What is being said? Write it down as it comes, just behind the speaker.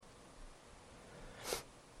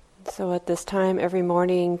So at this time, every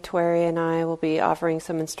morning, Tweri and I will be offering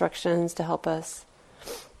some instructions to help us,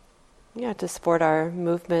 to support our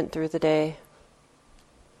movement through the day.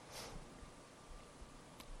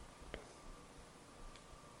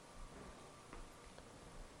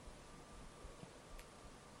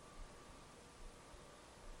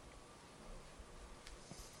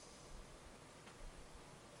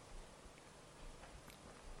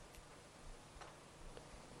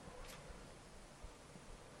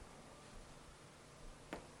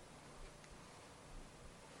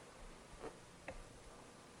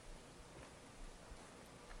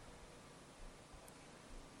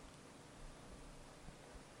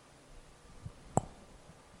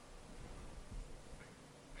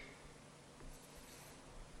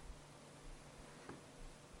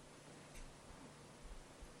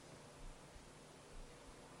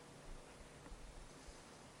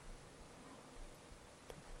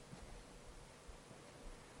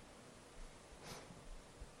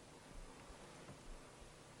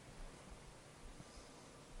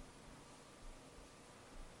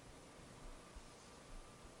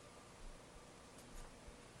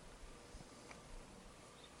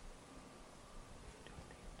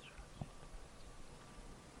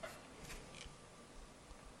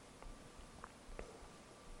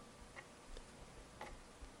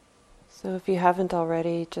 So if you haven't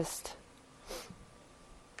already, just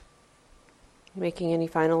making any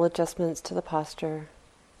final adjustments to the posture.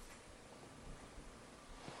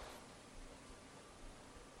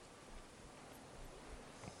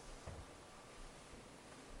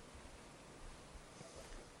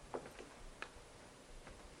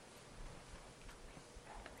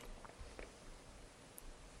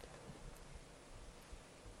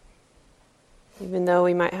 Even though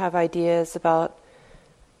we might have ideas about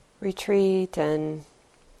retreat and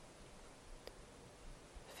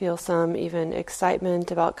feel some even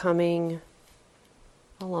excitement about coming,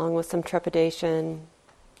 along with some trepidation,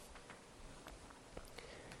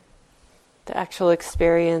 the actual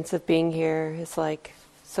experience of being here is like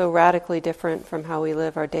so radically different from how we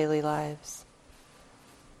live our daily lives.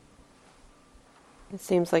 It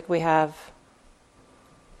seems like we have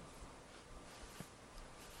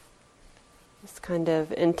this kind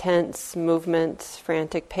of intense movement,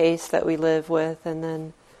 frantic pace that we live with, and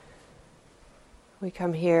then we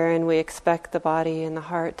come here and we expect the body and the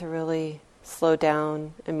heart to really slow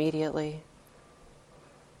down immediately.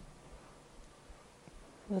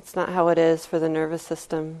 That's not how it is for the nervous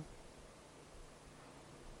system.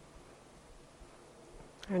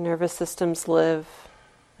 Our nervous systems live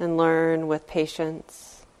and learn with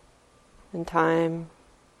patience and time.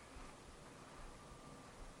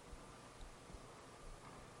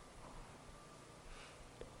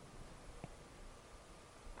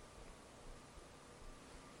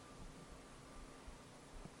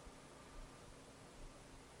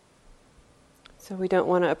 So we don't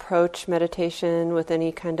want to approach meditation with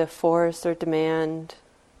any kind of force or demand.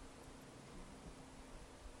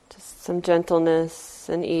 Just some gentleness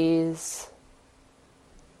and ease.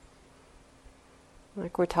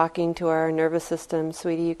 Like we're talking to our nervous system,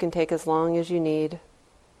 sweetie, you can take as long as you need.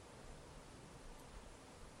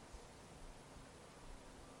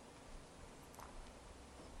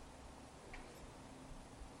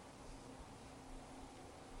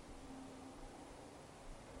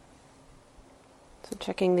 So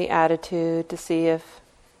checking the attitude to see if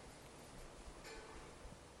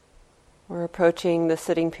we're approaching the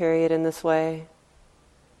sitting period in this way.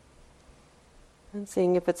 And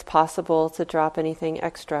seeing if it's possible to drop anything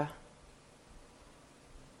extra.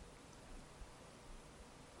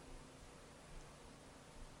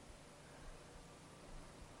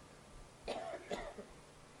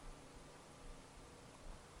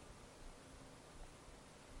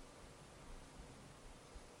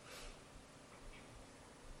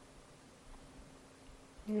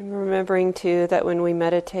 And remembering too that when we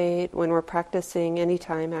meditate, when we're practicing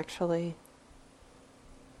anytime actually,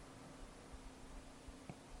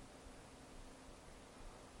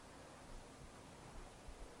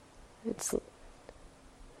 it's,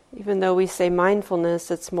 even though we say mindfulness,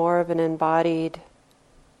 it's more of an embodied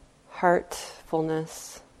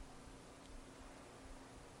heartfulness.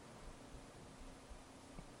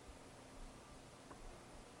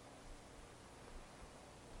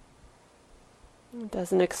 It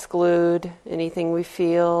doesn't exclude anything we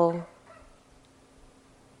feel.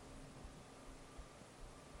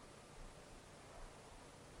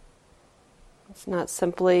 It's not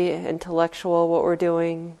simply intellectual what we're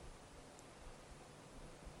doing.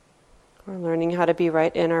 We're learning how to be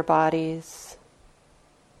right in our bodies.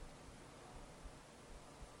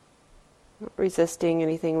 Not resisting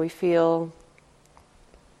anything we feel.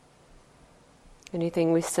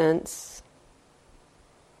 anything we sense.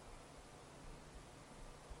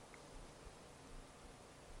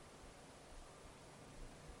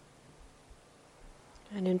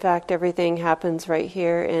 And in fact, everything happens right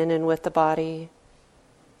here in and with the body.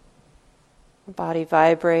 The body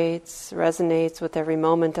vibrates, resonates with every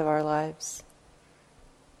moment of our lives.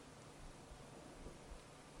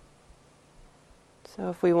 So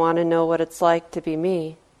if we want to know what it's like to be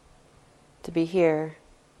me, to be here,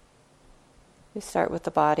 we start with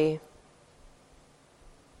the body.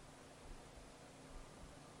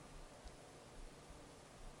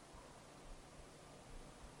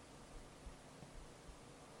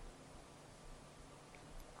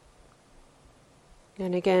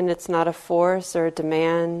 And again, it's not a force or a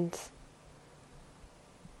demand.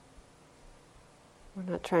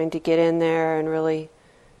 We're not trying to get in there and really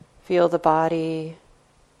feel the body.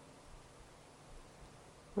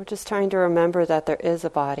 We're just trying to remember that there is a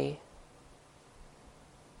body.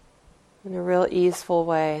 In a real easeful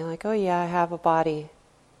way, like, oh yeah, I have a body.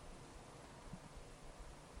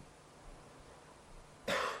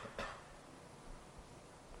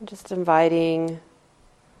 Just inviting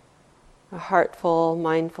a heartful,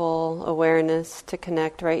 mindful awareness to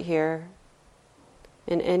connect right here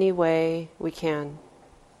in any way we can.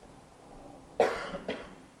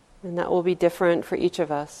 And that will be different for each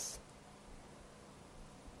of us.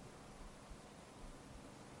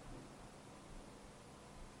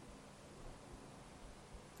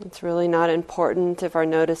 It's really not important if our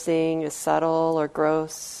noticing is subtle or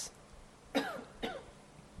gross.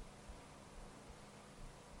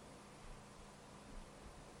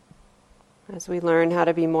 As we learn how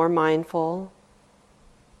to be more mindful,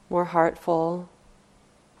 more heartful,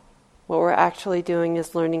 what we're actually doing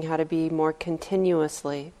is learning how to be more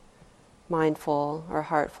continuously mindful or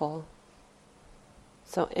heartful.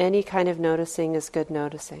 So any kind of noticing is good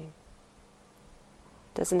noticing.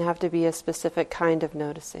 Doesn't have to be a specific kind of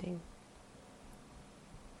noticing.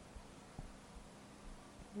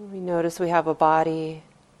 We notice we have a body,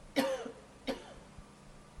 and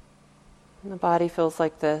the body feels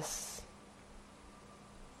like this.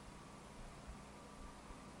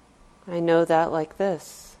 I know that like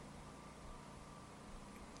this.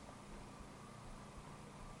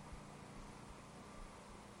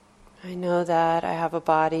 I know that I have a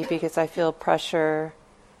body because I feel pressure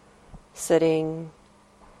sitting.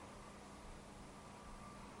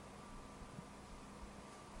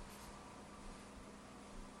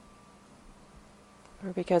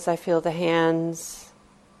 Or because I feel the hands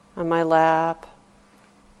on my lap.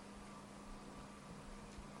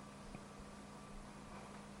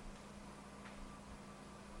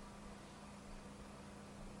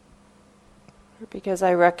 Or because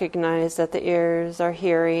I recognize that the ears are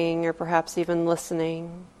hearing or perhaps even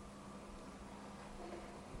listening.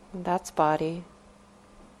 And that's body.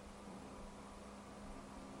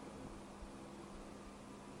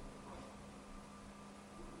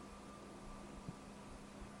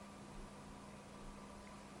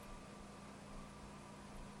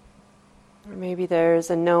 Or maybe there's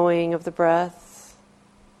a knowing of the breath,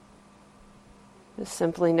 just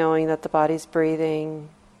simply knowing that the body's breathing,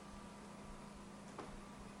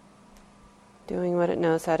 doing what it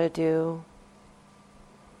knows how to do,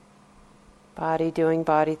 body doing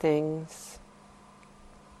body things.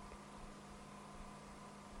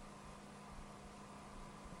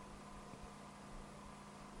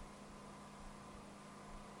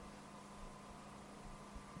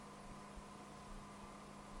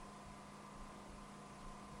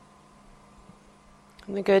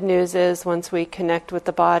 And the good news is once we connect with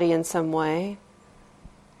the body in some way,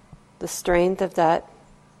 the strength of that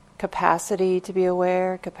capacity to be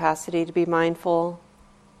aware, capacity to be mindful,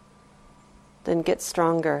 then gets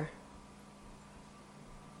stronger.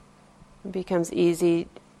 It becomes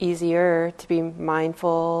easier to be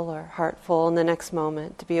mindful or heartful in the next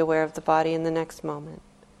moment, to be aware of the body in the next moment.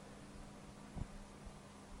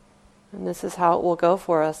 And this is how it will go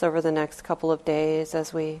for us over the next couple of days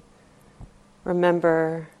as we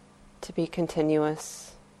remember to be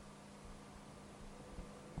continuous.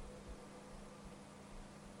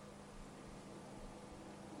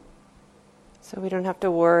 So we don't have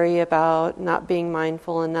to worry about not being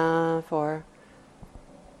mindful enough, or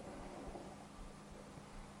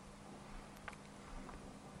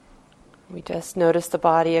we just notice the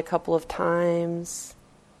body a couple of times.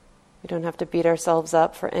 We don't have to beat ourselves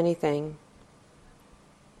up for anything.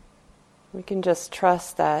 We can just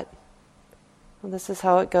trust that, well, this is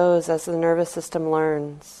how it goes as the nervous system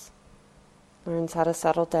learns how to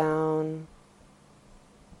settle down,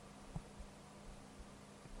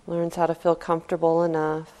 learns how to feel comfortable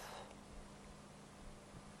enough.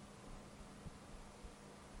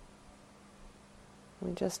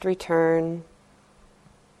 We just return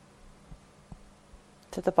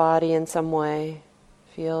to the body in some way.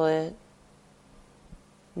 Feel it.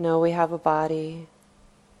 Know we have a body.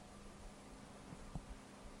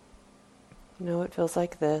 Know it feels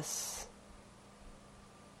like this.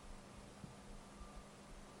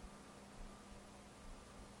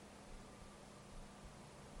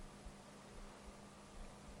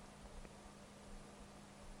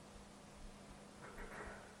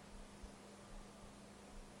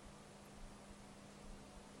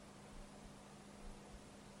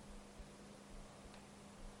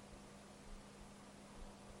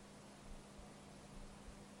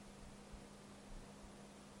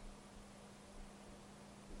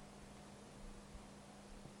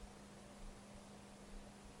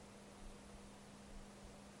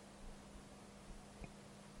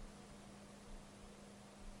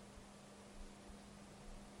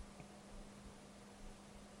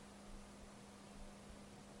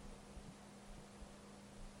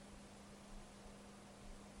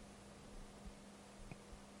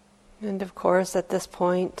 And of course, at this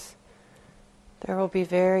point, there will be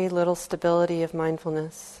very little stability of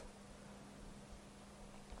mindfulness.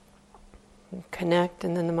 We connect,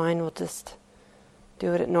 and then the mind will just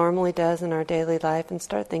do what it normally does in our daily life and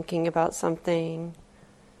start thinking about something,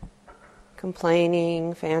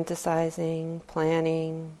 complaining, fantasizing,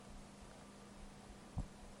 planning.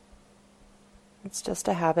 It's just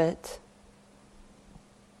a habit.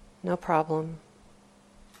 No problem.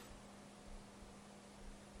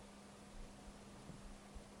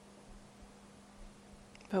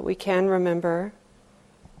 But we can remember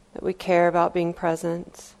that we care about being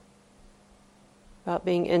present, about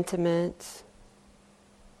being intimate,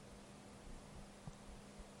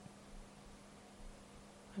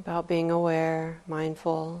 about being aware,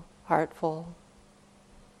 mindful, heartful.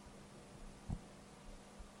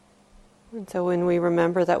 And so when we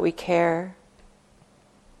remember that we care,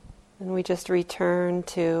 then we just return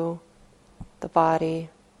to the body,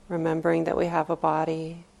 remembering that we have a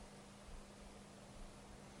body,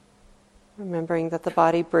 remembering that the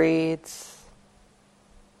body breathes.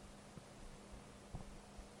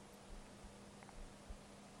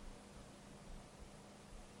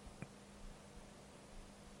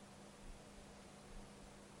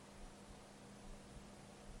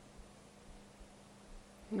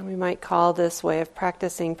 And we might call this way of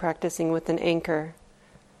practicing with an anchor.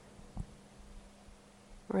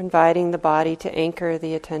 We're inviting the body to anchor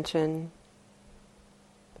the attention,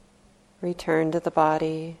 return to the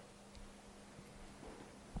body.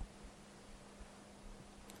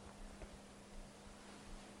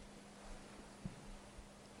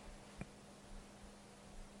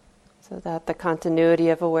 So that the continuity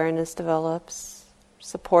of awareness develops,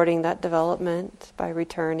 supporting that development by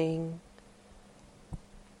returning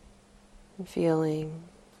and feeling.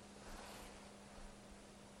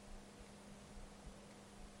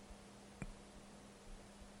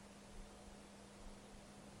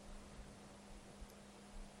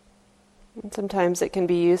 And sometimes it can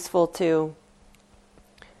be useful to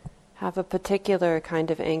have a particular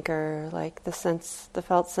kind of anchor, like the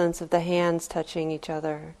felt sense of the hands touching each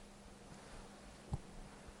other.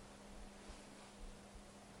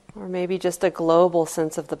 Or maybe just a global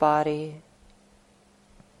sense of the body.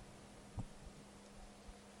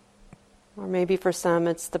 Or maybe for some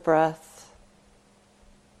it's the breath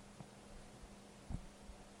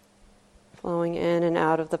flowing in and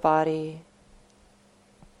out of the body.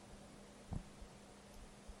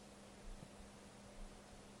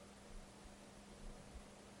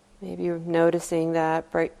 Maybe you're noticing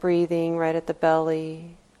that breathing right at the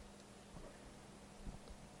belly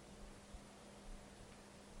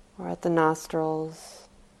or at the nostrils.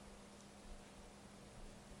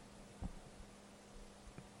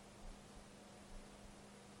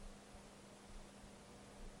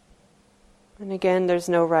 And again, there's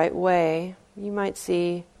no right way. You might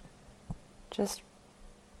just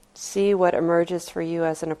see what emerges for you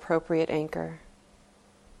as an appropriate anchor.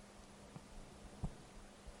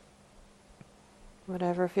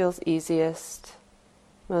 Whatever feels easiest,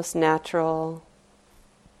 most natural.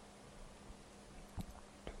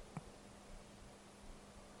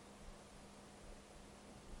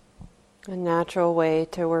 A natural way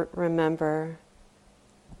to remember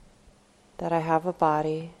that I have a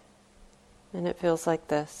body and it feels like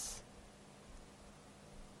this.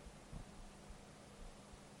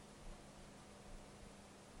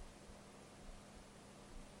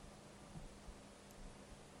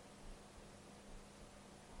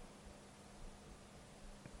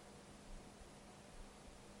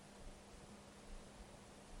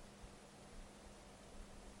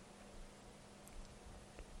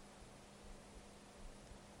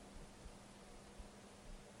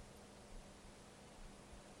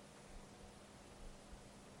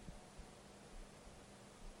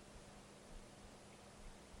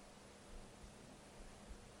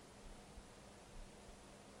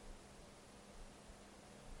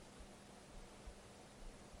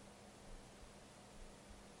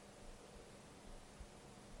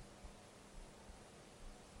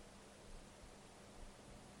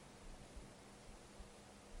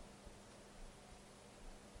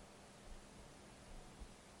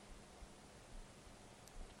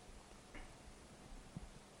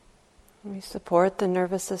 We support the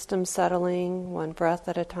nervous system settling one breath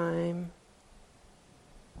at a time.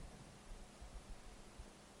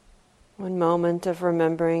 One moment of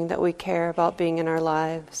remembering that we care about being in our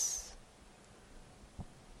lives,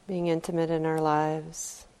 being intimate in our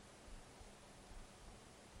lives.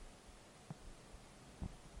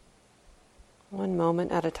 One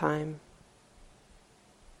moment at a time.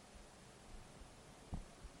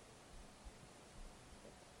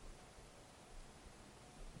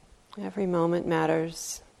 Every moment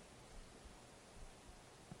matters.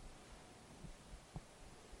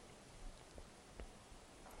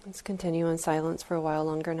 Let's continue in silence for a while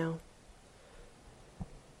longer now.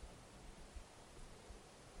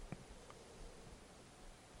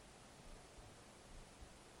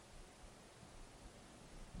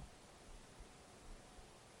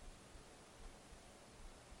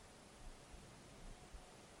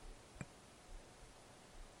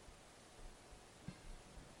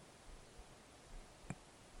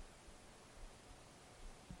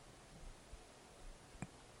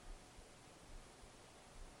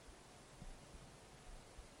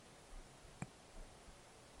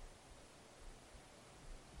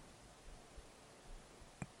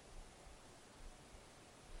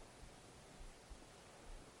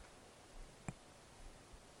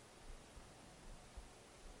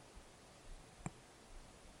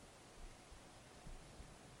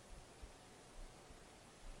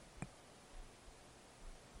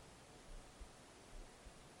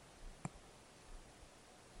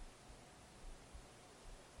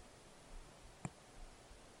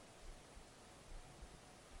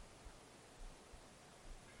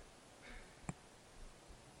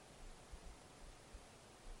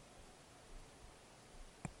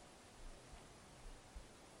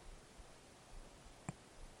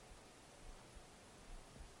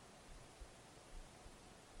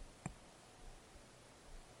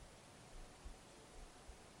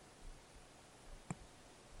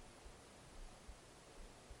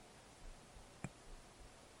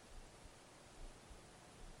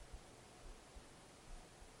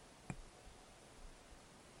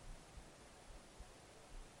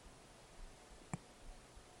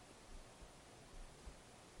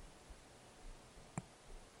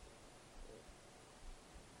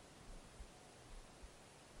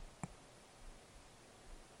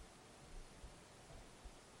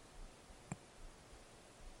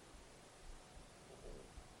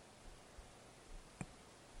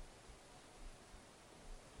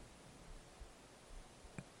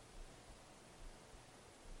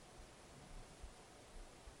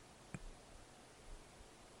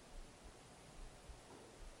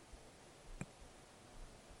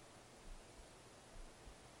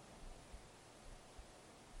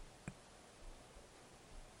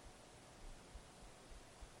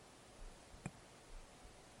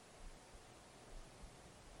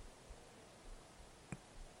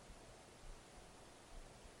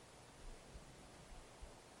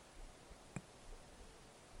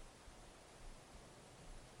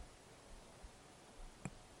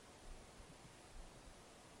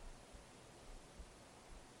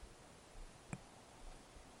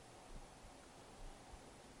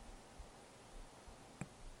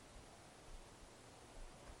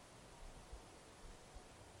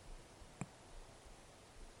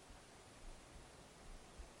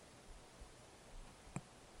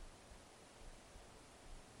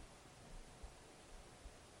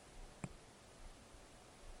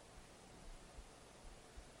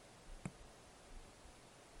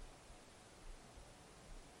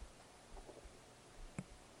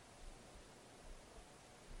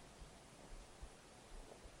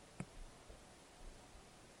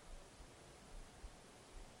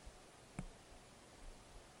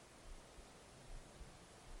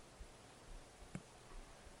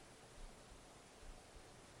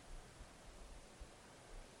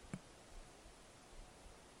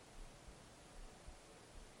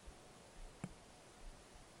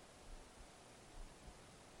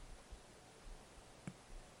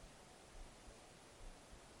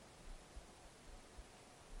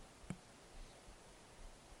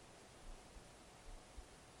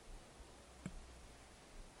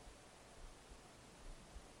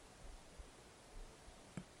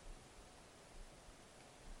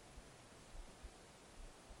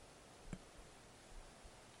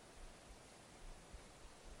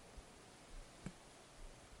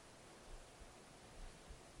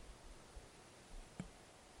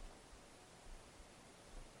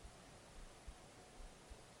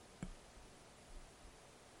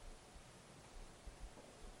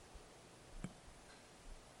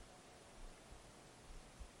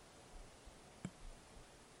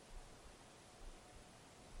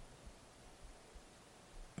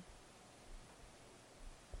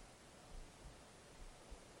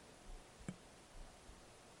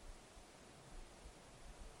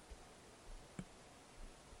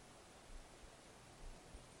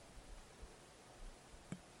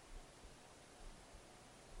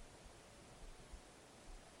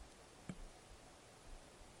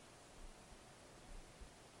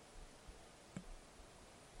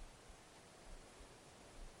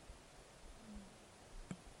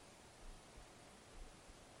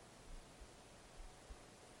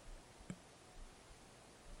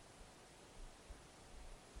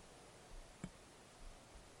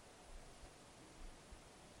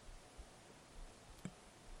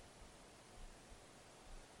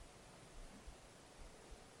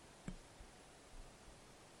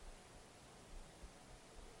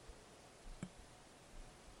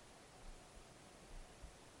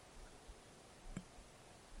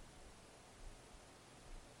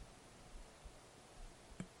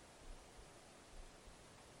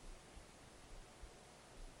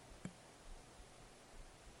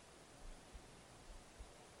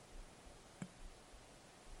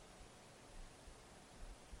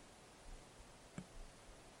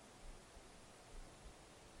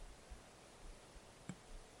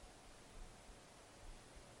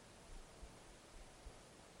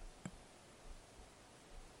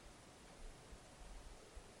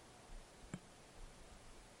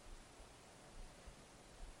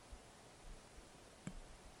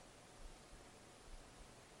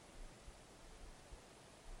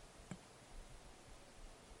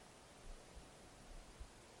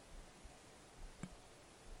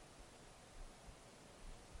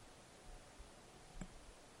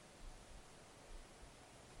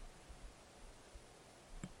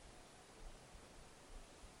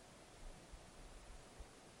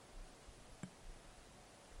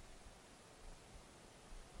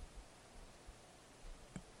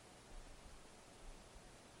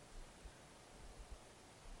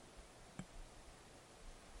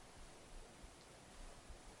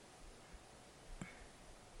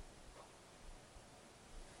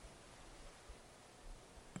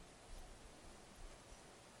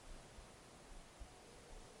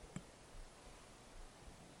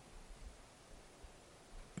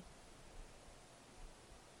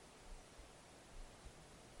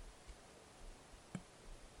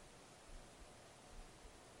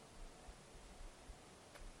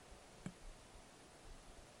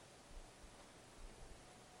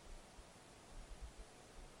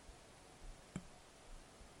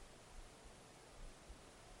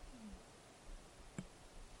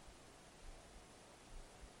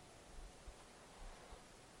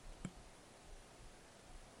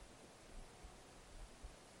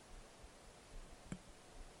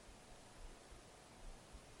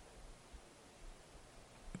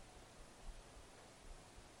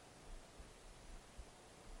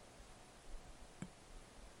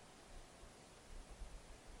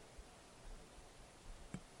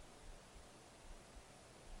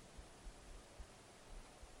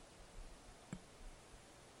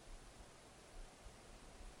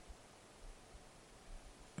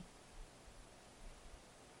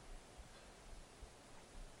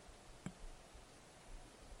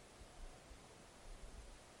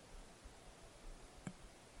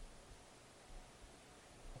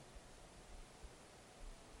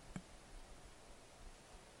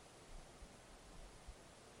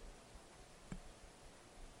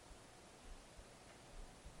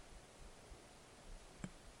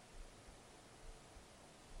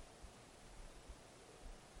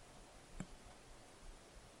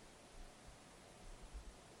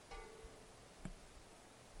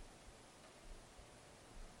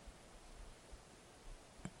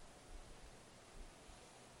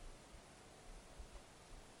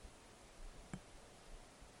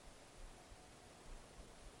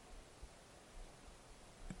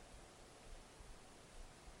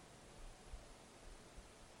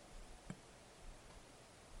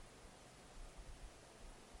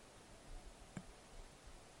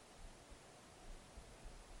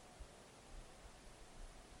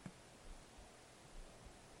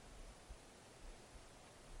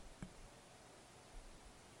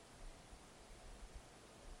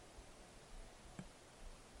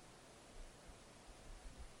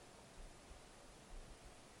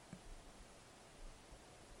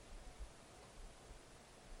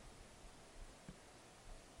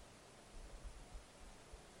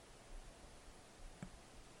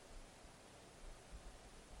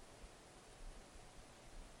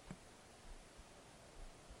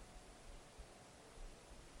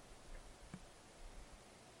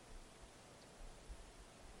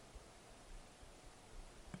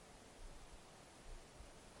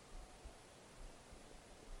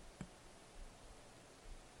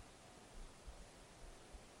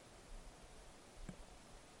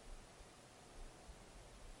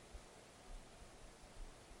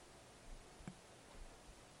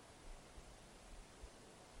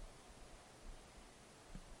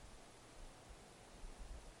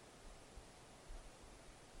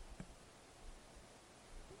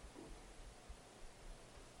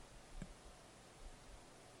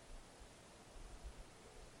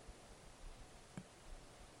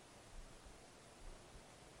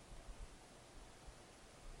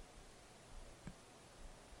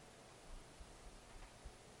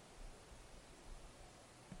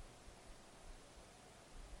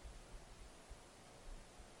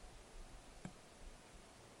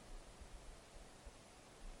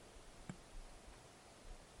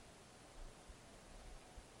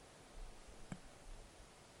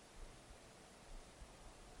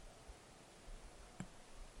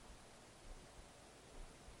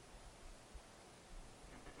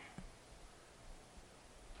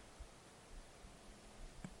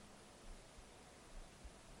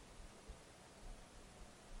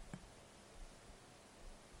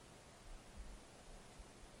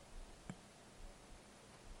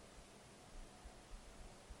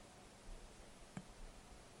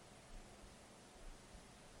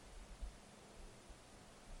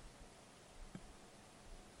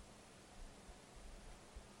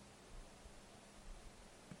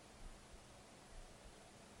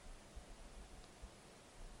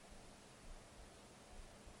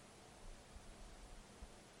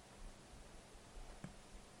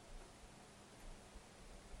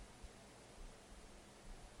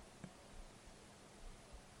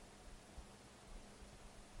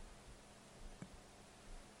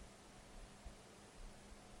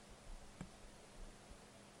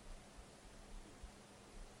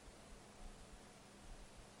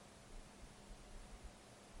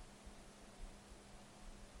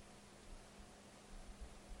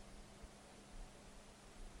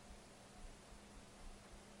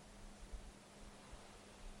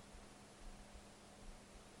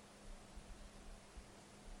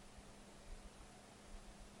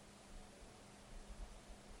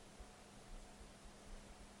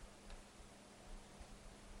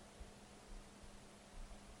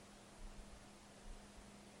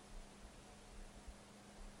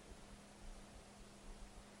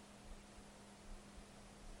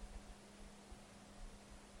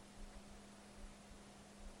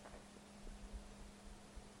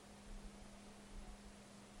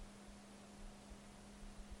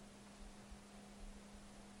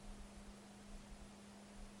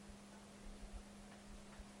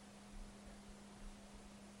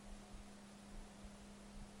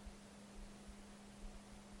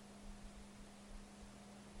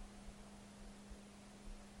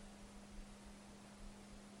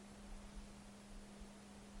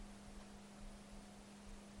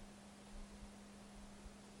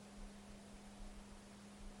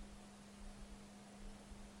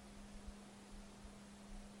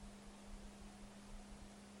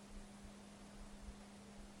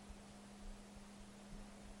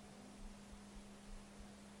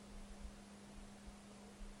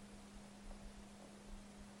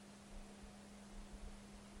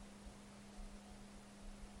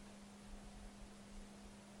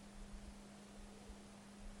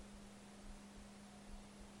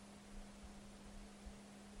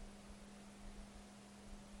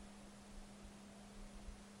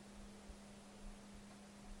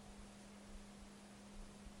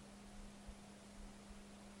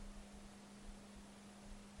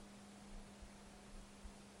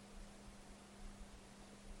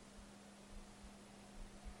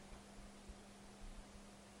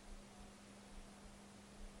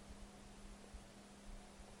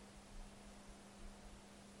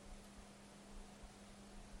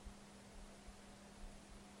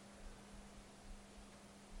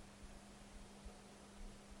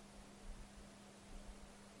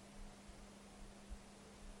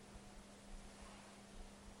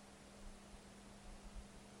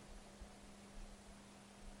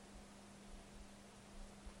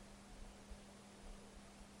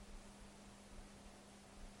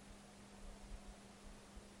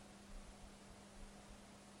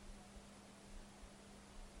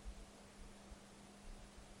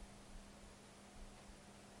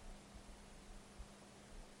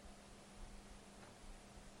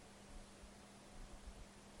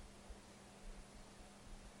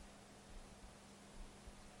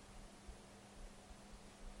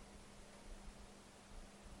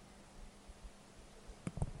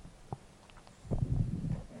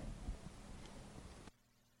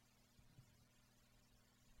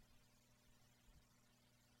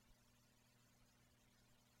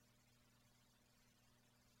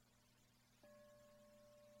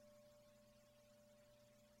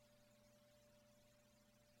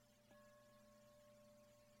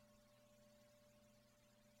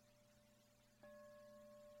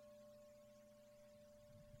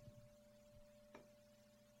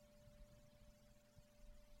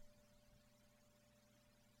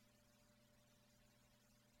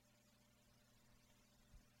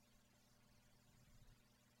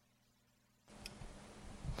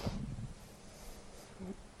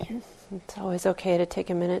 It's always okay to take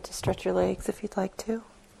a minute to stretch your legs if you'd like to.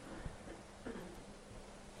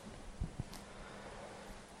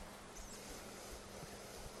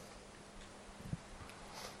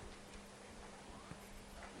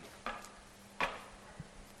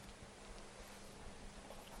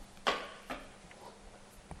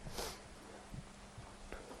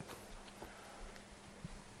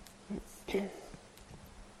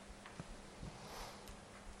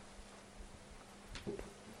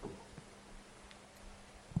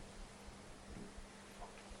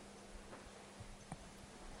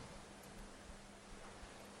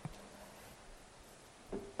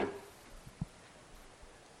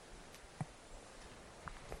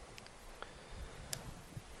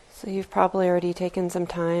 So you've probably already taken some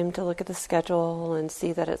time to look at the schedule and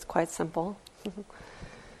see that it's quite simple. We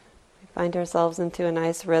find ourselves into a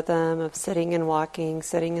nice rhythm of sitting and walking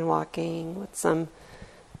with some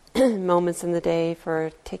moments in the day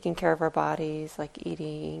for taking care of our bodies, like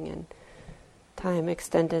eating, and time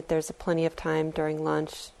extended. There's plenty of time during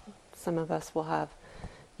lunch. Some of us will have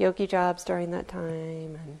yogi jobs during that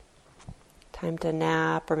time, and time to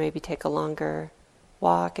nap or maybe take a longer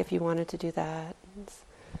walk if you wanted to do that. It's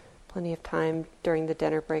plenty of time during the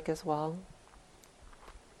dinner break as well.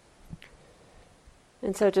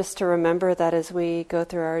 And so just to remember that as we go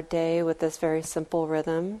through our day with this very simple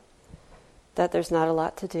rhythm, that there's not a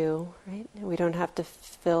lot to do, right? We don't have to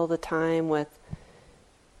fill the time with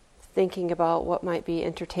thinking about what might be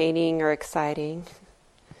entertaining or exciting,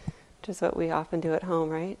 which is what we often do at home,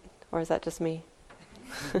 right? Or is that just me?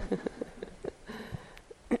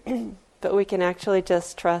 But we can actually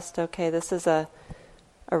just trust, okay, this is a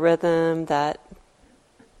rhythm that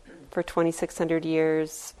for 2,600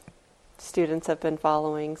 years students have been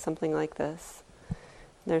following, something like this.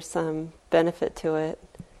 There's some benefit to it,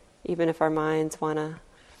 even if our minds want to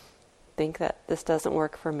think that this doesn't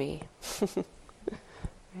work for me. Right?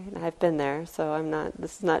 I've been there, so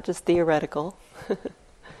this is not just theoretical.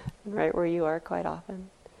 Right where you are quite often.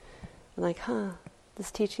 I'm like,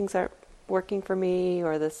 this teachings aren't working for me,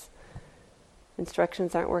 or this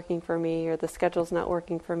instructions aren't working for me, or the schedule's not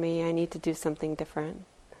working for me. I need to do something different.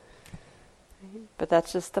 Right? But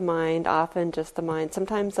that's just the mind, often just the mind.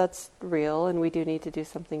 Sometimes that's real and we do need to do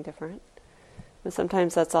something different. But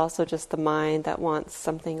sometimes that's also just the mind that wants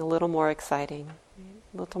something a little more exciting, right?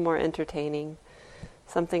 A little more entertaining,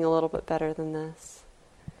 something a little bit better than this.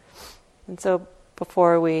 And so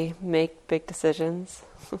before we make big decisions,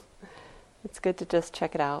 it's good to just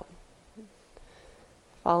check it out.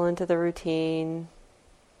 Fall into the routine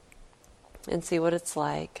and see what it's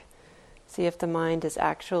like. See if the mind is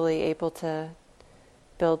actually able to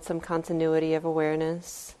build some continuity of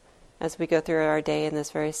awareness as we go through our day in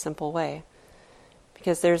this very simple way.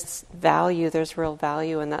 Because there's real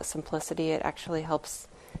value in that simplicity. It actually helps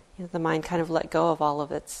the mind kind of let go of all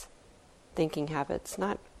of its thinking habits.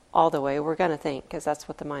 Not all the way, we're going to think, because that's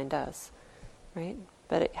what the mind does, right?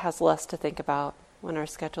 But it has less to think about when our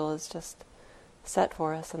schedule is just set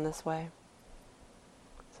for us in this way.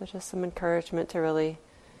 So just some encouragement to really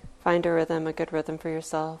find a rhythm, a good rhythm for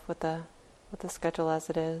yourself with the schedule as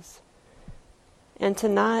it is. And to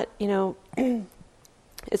not,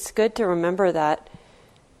 it's good to remember that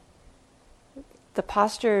the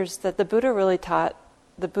postures that the Buddha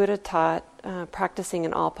taught practicing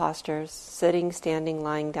in all postures, sitting, standing,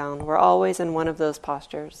 lying down. We're always in one of those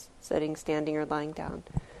postures, sitting, standing, or lying down,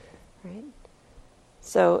 right?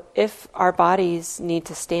 So if our bodies need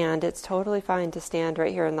to stand, it's totally fine to stand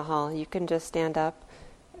right here in the hall. You can just stand up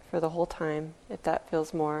for the whole time if that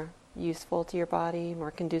feels more useful to your body, more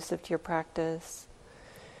conducive to your practice.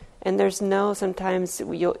 And sometimes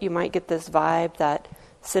you might get this vibe that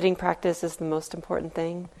sitting practice is the most important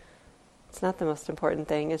thing. It's not the most important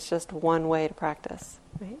thing. It's just one way to practice,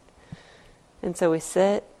 right? And so we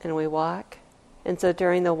sit and we walk. And so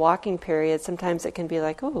during the walking period, sometimes it can be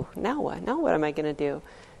like, oh, now what? Now what am I going to do?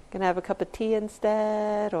 Going to have a cup of tea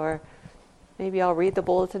instead? Or maybe I'll read the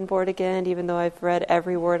bulletin board again, even though I've read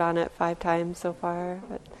every word on it 5 times so far.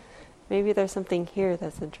 But maybe there's something here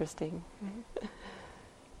that's interesting. Right?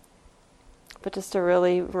 But just to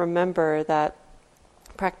really remember that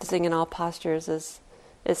practicing in all postures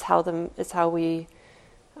is how we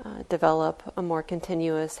develop a more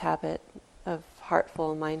continuous habit of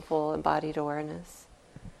heartful, mindful, embodied awareness.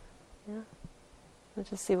 Yeah, so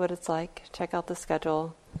just see what it's like. Check out the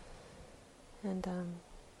schedule, and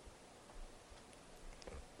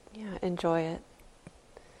enjoy it.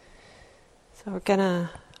 So we're gonna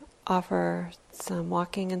offer some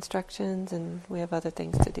walking instructions, and we have other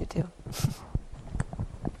things to do too.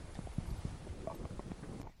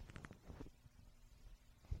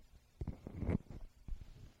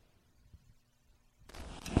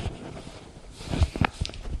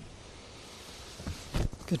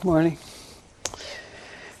 Good morning.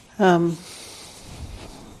 Maybe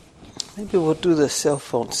we'll do the cell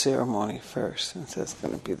phone ceremony first, since that's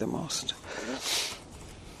going to be the most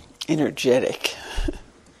energetic.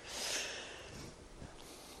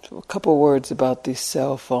 So a couple words about these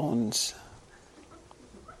cell phones.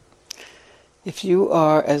 If you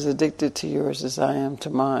are as addicted to yours as I am to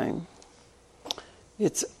mine,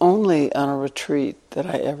 it's only on a retreat that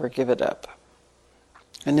I ever give it up.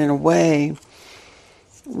 And in a way,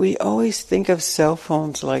 we always think of cell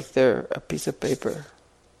phones like they're a piece of paper.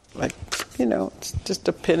 Like, it's just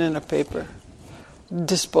a pen and a paper.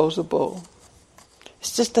 Disposable.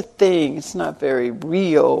 It's just a thing. It's not very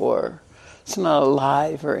real, or it's not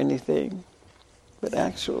alive or anything. But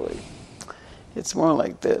actually, it's more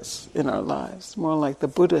like this in our lives. More like the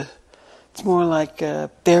Buddha. It's more like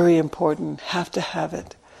very important, have to have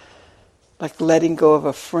it. Like letting go of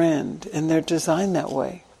a friend. And they're designed that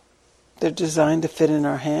way. They're designed to fit in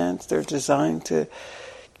our hands. They're designed to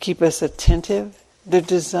keep us attentive. They're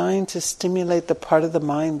designed to stimulate the part of the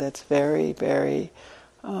mind that's very, very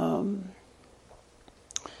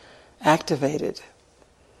activated.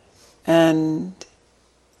 And,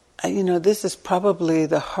 this is probably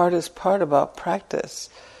the hardest part about practice,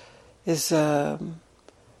 is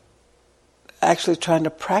actually trying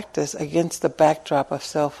to practice against the backdrop of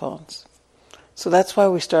cell phones. So that's why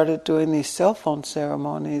we started doing these cell phone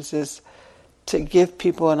ceremonies, is to give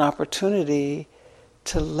people an opportunity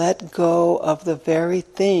to let go of the very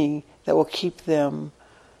thing that will keep them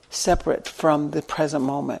separate from the present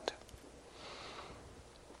moment.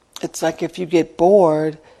 It's like if you get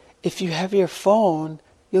bored, if you have your phone,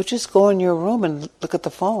 you'll just go in your room and look at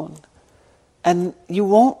the phone. And you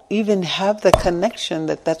won't even have the connection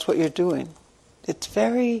that that's what you're doing. It's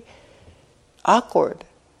very awkward.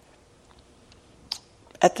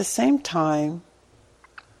 At the same time,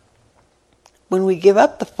 when we give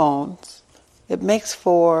up the phones, it makes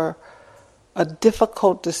for a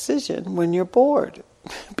difficult decision when you're bored.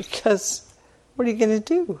 Because what are you going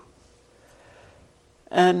to do?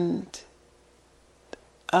 And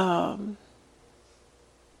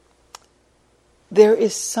there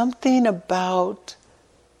is something about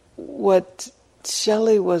what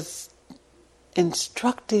Shelly was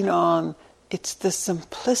instructing on. It's the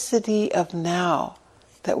simplicity of now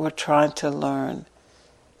that we're trying to learn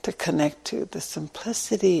to connect to, the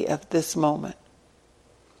simplicity of this moment.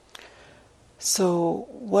 So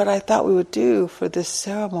what I thought we would do for this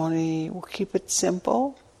ceremony, we'll keep it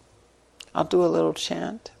simple. I'll do a little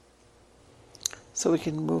chant so we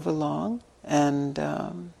can move along. And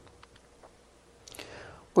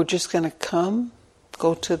we're just going to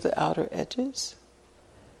go to the outer edges.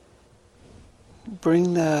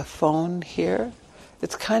 Bring the phone here.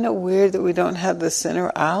 It's kind of weird that we don't have the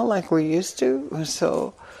center aisle like we're used to.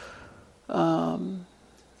 So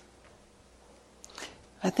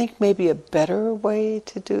I think maybe a better way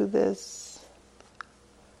to do this,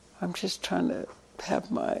 I'm just trying to have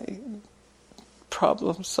my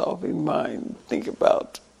problem-solving mind think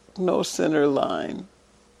about no center line.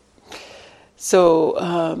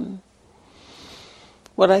 So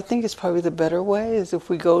what I think is probably the better way is if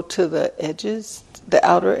we go to the edges, the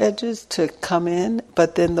outer edges, to come in,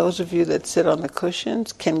 but then those of you that sit on the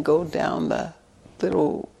cushions can go down the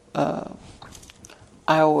little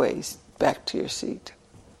aisleways back to your seat,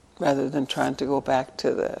 rather than trying to go back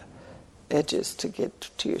to the edges to get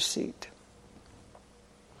to your seat.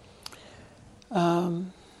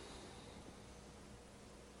 I'll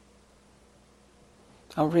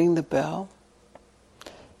ring the bell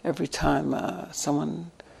every time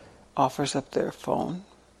someone offers up their phone.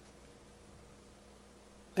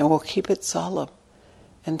 And we'll keep it solemn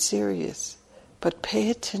and serious. But pay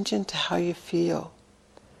attention to how you feel.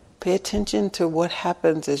 Pay attention to what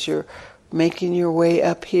happens as you're making your way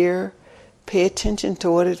up here. Pay attention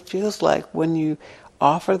to what it feels like when you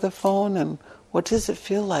offer the phone, and what does it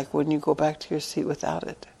feel like when you go back to your seat without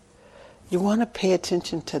it. You want to pay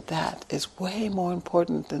attention to that. It's way more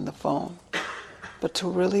important than the phone. But to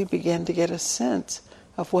really begin to get a sense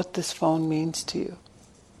of what this phone means to you.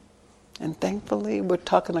 And thankfully, we're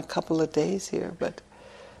talking a couple of days here, but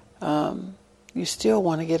you still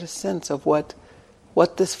want to get a sense of what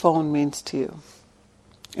this phone means to you.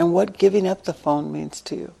 And what giving up the phone means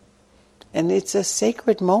to you. And it's a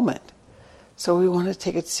sacred moment. So we want to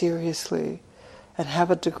take it seriously and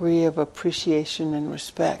have a degree of appreciation and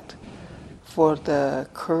respect for the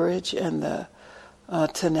courage and the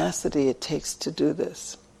tenacity it takes to do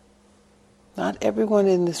this. Not everyone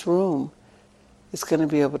in this room is going to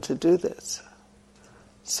be able to do this.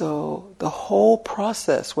 So the whole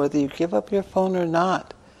process, whether you give up your phone or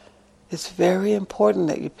not, it's very important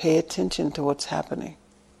that you pay attention to what's happening.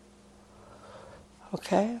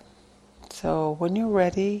 Okay? So when you're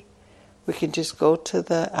ready, we can just go to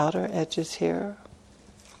the outer edges here.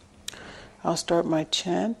 I'll start my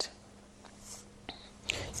chant.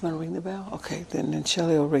 You want to ring the bell? Okay, then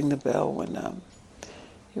Shelly will ring the bell when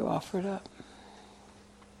you offer it up.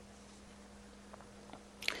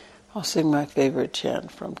 I'll sing my favorite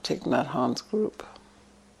chant from Thich Nhat Hanh's group.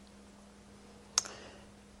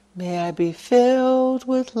 May I be filled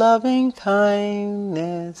with loving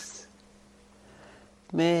kindness.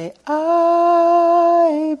 May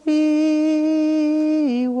I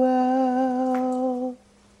be well.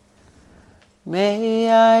 May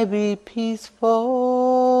I be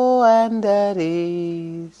peaceful and at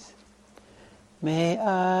ease. May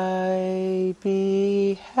I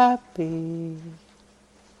be happy.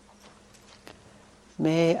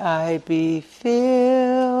 May I be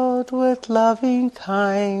filled with loving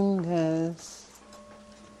kindness.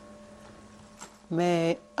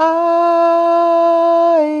 May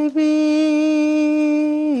I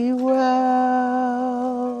be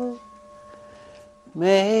well.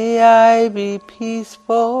 May I be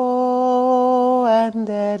peaceful and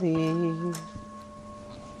at ease.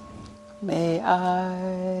 May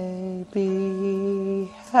I be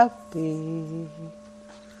happy.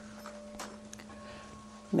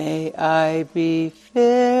 May I be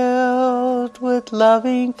filled with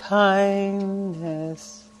loving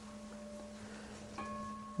kindness.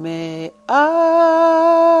 May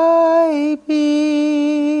I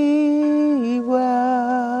be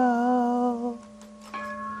well.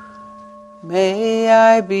 May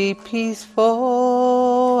I be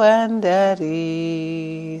peaceful and at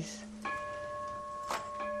ease.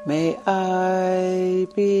 May I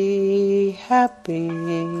be happy.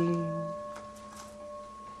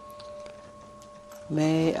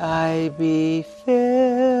 May I be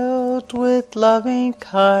filled with loving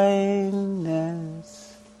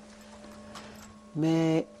kindness.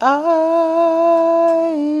 May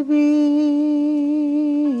I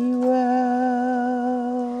be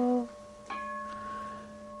well.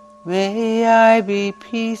 May I be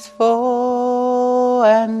peaceful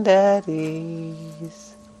and at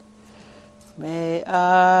ease. May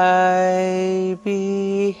I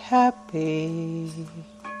be happy.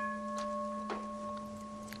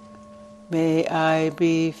 May I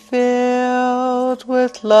be filled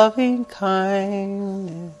with loving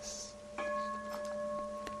kindness.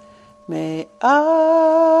 May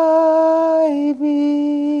I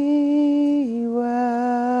be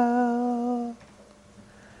well.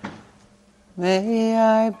 May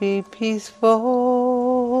I be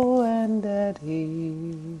peaceful and at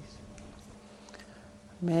ease.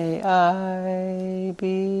 May I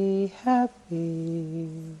be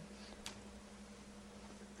happy.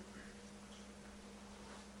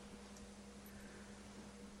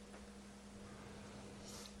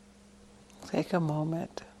 Take a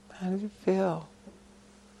moment. How do you feel?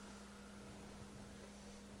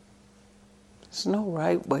 There's no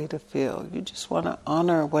right way to feel. You just want to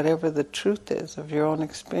honor whatever the truth is of your own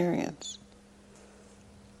experience.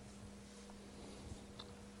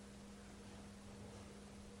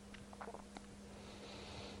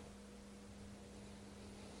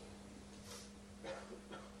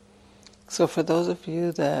 So for those of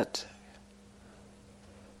you that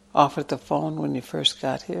offered the phone when you first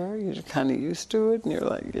got here, you're kind of used to it, and you're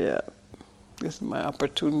like, yeah, this is my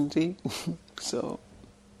opportunity. So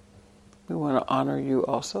we want to honor you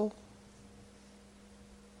also.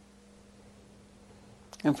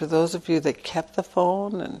 And for those of you that kept the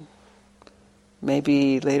phone, and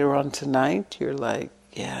maybe later on tonight, you're like,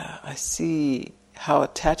 yeah, I see how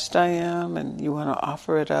attached I am, and you want to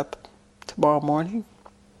offer it up tomorrow morning,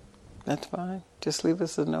 that's fine. Just leave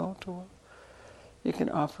us a note, or you can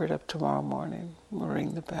offer it up tomorrow morning. We'll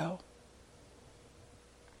ring the bell.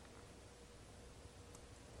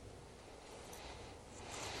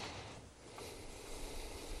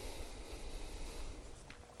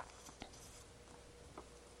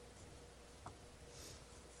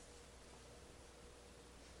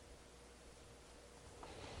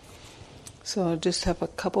 So I just have a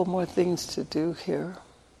couple more things to do here.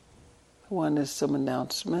 One is some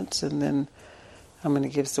announcements, and then I'm going to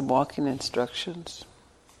give some walking instructions.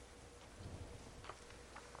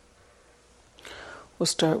 We'll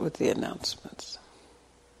start with the announcements.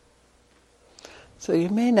 So you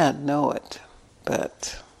may not know it,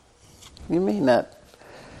 but you may not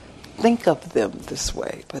think of them this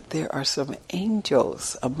way, but there are some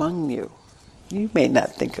angels among you. You may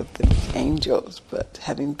not think of them as angels, but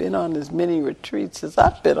having been on as many retreats as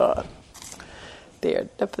I've been on, they are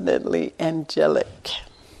definitely angelic.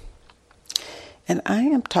 And I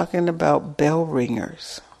am talking about bell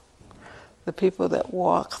ringers. the people that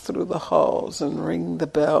walk through the halls and ring the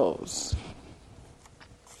bells.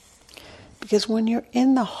 Because when you're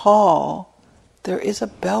in the hall, there is a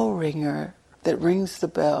bell ringer that rings the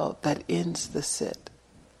bell that ends the sit.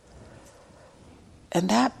 And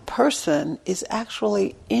that person is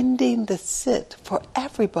actually ending the sit for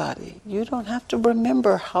everybody. You don't have to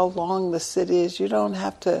remember how long the sit is. You don't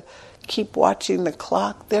have to keep watching the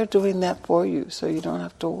clock. They're doing that for you, so you don't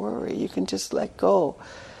have to worry. You can just let go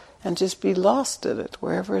and just be lost in it,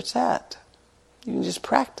 wherever it's at. You can just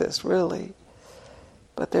practice, really.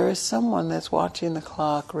 But there is someone that's watching the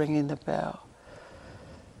clock, ringing the bell.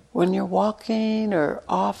 When you're walking or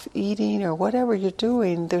off eating or whatever you're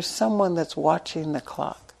doing, there's someone that's watching the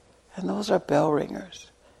clock. And those are bell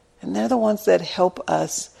ringers. And they're the ones that help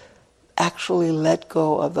us actually let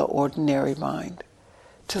go of the ordinary mind,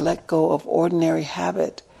 to let go of ordinary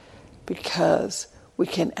habit, because we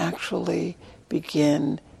can actually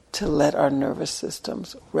begin to let our nervous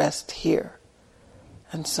systems rest here.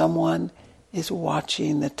 And someone is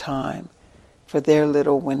watching the time for their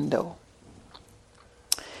little window.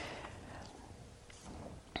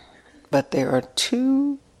 But there are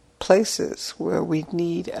two places where we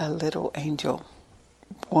need a little angel.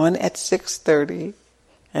 One at 6:30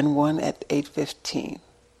 and one at 8:15.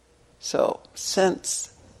 So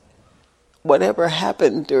since whatever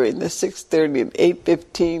happened during the 6:30 and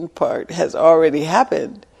 8:15 part has already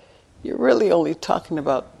happened, you're really only talking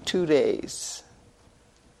about 2 days.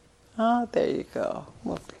 Ah, there you go.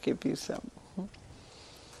 We'll give you some.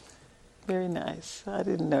 Very nice. I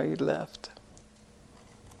didn't know you left.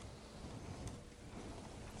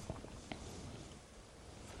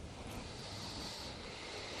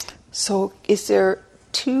 So is there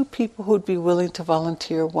two people who'd be willing to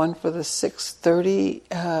volunteer, one for the 6:30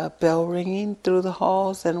 bell ringing through the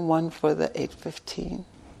halls and one for the 8:15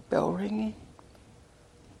 bell ringing?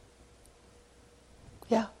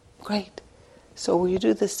 Yeah, great. So will you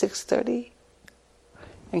do the 6:30?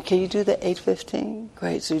 And can you do the 8:15?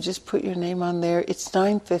 Great, so you just put your name on there. It's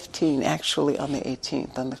 9:15 actually on the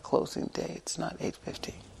 18th, on the closing day. It's not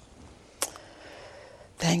 8:15.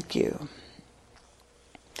 Thank you.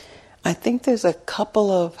 I think there's a couple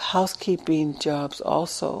of housekeeping jobs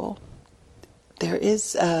also. There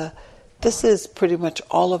is, this is pretty much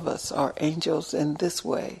all of us are angels in this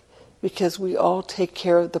way, because we all take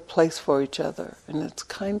care of the place for each other. And it's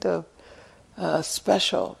kind of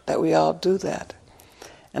special that we all do that.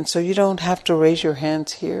 And so you don't have to raise your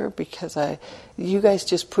hands here, because you guys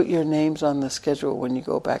just put your names on the schedule when you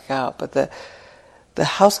go back out. But the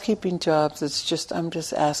housekeeping jobs, I'm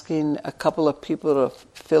just asking a couple of people to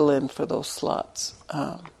fill in for those slots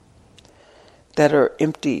that are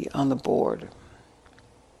empty on the board.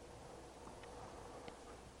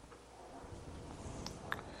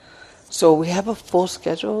 So we have a full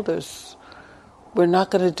schedule. We're not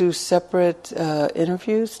going to do separate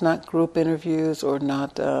interviews, not group interviews or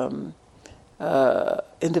not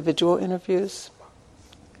individual interviews.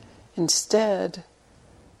 Instead,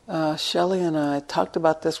 Shelly and I talked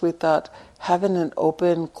about this. We thought having an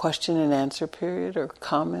open question and answer period or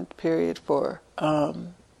comment period for a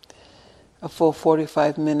full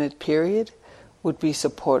 45-minute period would be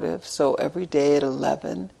supportive. So every day at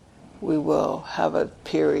 11, we will have a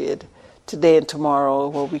period today and tomorrow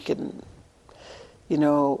where we can,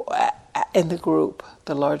 in the group,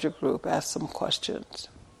 the larger group, ask some questions.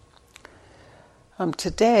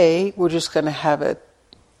 Today, we're just going to have it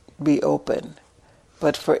be open.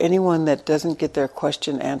 But for anyone that doesn't get their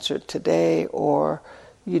question answered today, or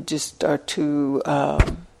you just are too, shy,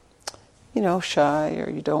 or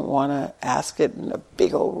you don't want to ask it in a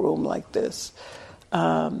big old room like this,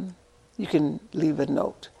 you can leave a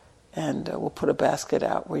note, and we'll put a basket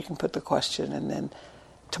out where you can put the question, and then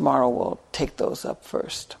tomorrow we'll take those up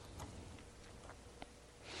first.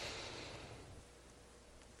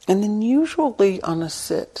 And then usually on a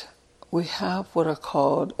sit, we have what are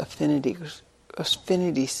called affinity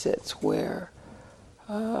sits, where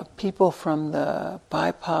people from the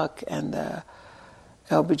BIPOC and the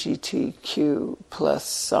LGBTQ plus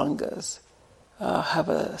sanghas have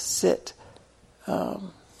a sit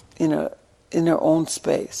in their own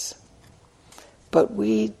space. But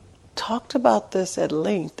we talked about this at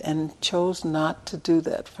length and chose not to do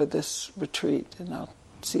that for this retreat, and I'll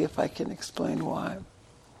see if I can explain why.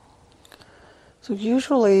 So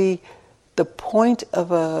usually the point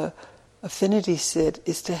of a affinity sit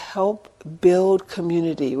is to help build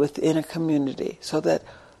community within a community so that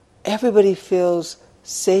everybody feels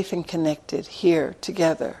safe and connected here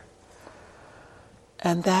together.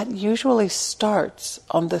 And that usually starts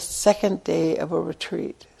on the second day of a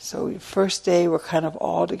retreat. So first day we're kind of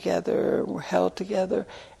all together, we're held together,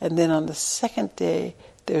 and then on the second day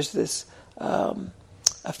there's this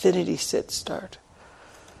affinity sit start.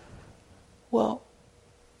 Well,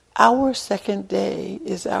 our second day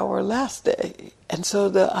is our last day. And so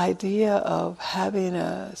the idea of having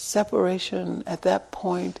a separation at that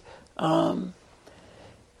point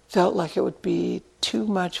felt like it would be too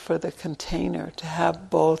much for the container to have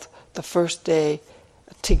both the first day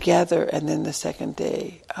together and then the second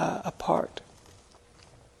day apart.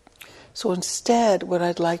 So instead, what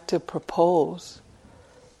I'd like to propose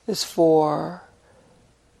is for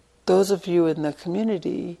those of you in the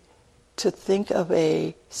community to think of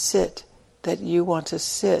a sit that you want to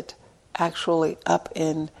sit actually up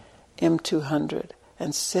in M200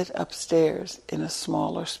 and sit upstairs in a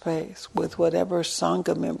smaller space with whatever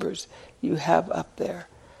Sangha members you have up there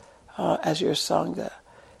as your Sangha,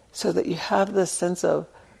 so that you have the sense of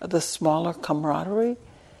the smaller camaraderie,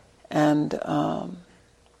 and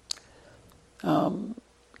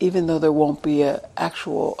even though there won't be an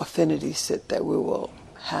actual affinity sit that we will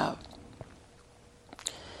have.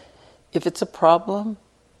 If it's a problem,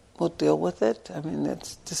 we'll deal with it. I mean,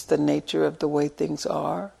 it's just the nature of the way things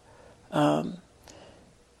are.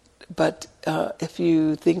 But if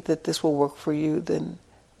you think that this will work for you, then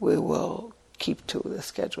we will keep to the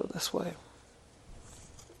schedule this way.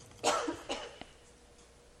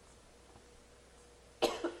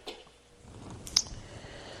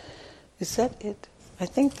 Is that it? I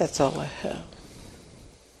think that's all I have.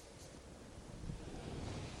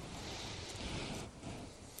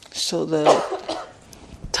 So the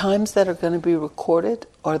times that are going to be recorded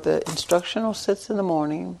are the instructional sits in the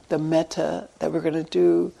morning, the metta that we're going to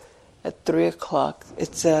do at 3 o'clock.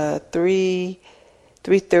 It's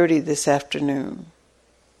 3:30 this afternoon.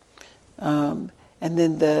 And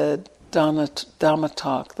then the Dhamma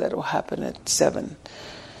talk that will happen at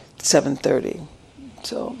 7:30.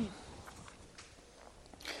 So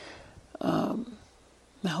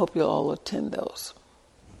I hope you'll all attend those.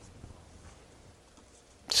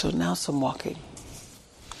 So now some walking.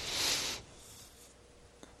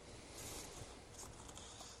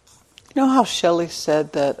 You know how Shelly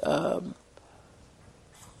said that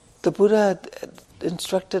the Buddha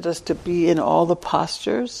instructed us to be in all the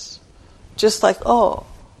postures? Just like, oh,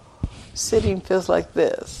 sitting feels like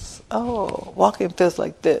this. Oh, walking feels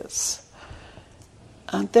like this.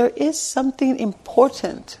 There is something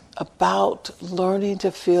important about learning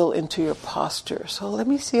to feel into your posture. So let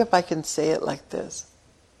me see if I can say it like this.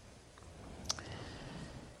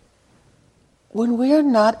 When we are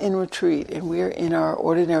not in retreat and we are in our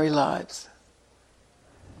ordinary lives,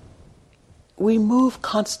 we move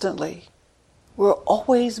constantly. We're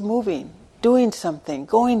always moving, doing something,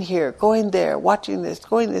 going here, going there, watching this,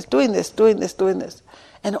 going this, doing this, doing this, doing this.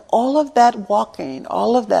 And all of that walking,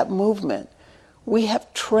 all of that movement, we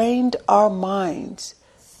have trained our minds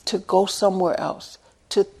to go somewhere else,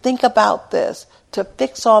 to think about this, to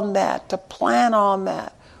fix on that, to plan on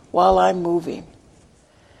that while I'm moving.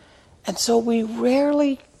 And so we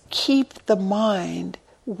rarely keep the mind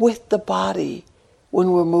with the body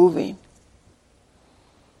when we're moving.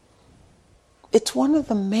 It's one of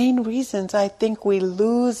the main reasons I think we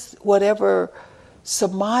lose whatever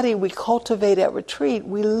samadhi we cultivate at retreat.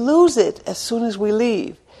 We lose it as soon as we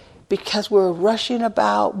leave because we're rushing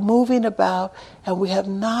about, moving about, and we have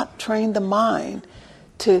not trained the mind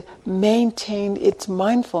to maintain its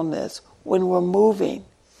mindfulness when we're moving.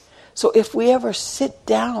 So if we ever sit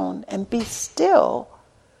down and be still,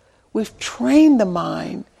 we've trained the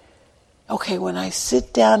mind, okay, when I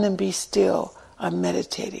sit down and be still, I'm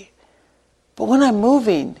meditating. But when I'm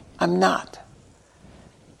moving, I'm not.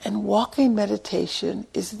 And walking meditation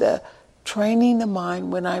is the training the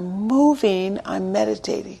mind. When I'm moving, I'm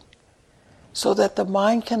meditating. So that the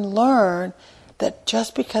mind can learn that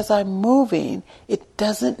just because I'm moving, it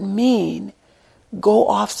doesn't mean go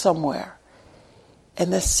off somewhere.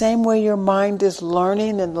 And the same way your mind is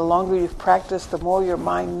learning, and the longer you've practiced, the more your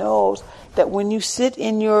mind knows that when you sit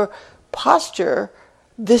in your posture,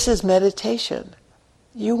 this is meditation.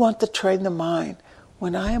 You want to train the mind.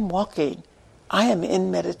 When I am walking, I am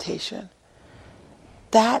in meditation.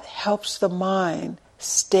 That helps the mind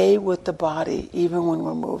stay with the body even when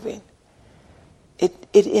we're moving.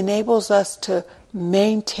 It enables us to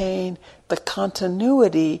maintain the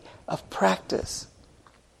continuity of practice.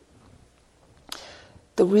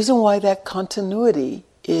 The reason why that continuity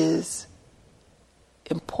is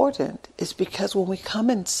important is because when we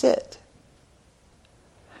come and sit,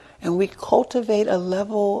 And we cultivate a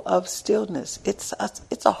level of stillness. It's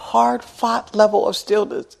a hard-fought level of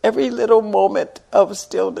stillness. Every little moment of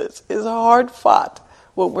stillness is hard-fought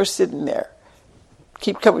when we're sitting there.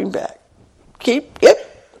 Keep coming back. Keep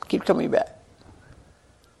coming back.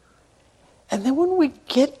 And then when we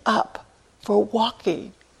get up for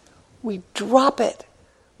walking, we drop it.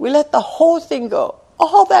 We let the whole thing go.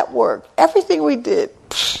 All that work, everything we did,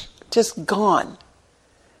 just gone.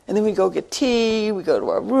 And then we go get tea, we go to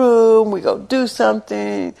our room, we go do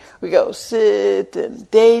something, we go sit and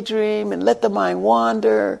daydream and let the mind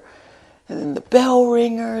wander. And then the bell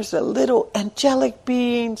ringers, the little angelic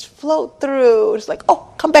beings float through. It's like,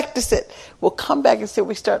 oh, come back to sit. We'll come back and sit.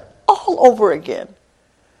 We start all over again.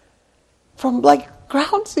 From like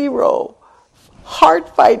ground zero, hard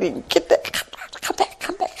fighting. Get there, come back.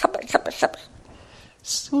 As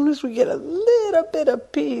soon as we get a little bit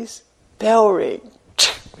of peace, bell ring.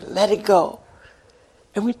 Let it go.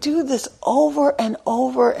 And we do this over and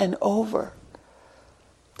over and over.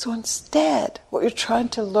 So instead, what you're trying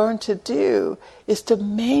to learn to do is to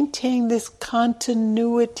maintain this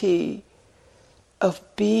continuity of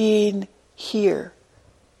being here,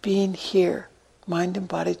 mind and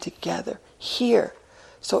body together, here.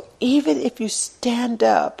 So even if you stand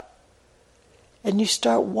up and you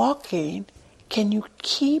start walking, can you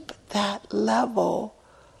keep that level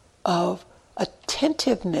of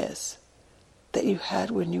attentiveness that you had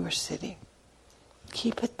when you were sitting?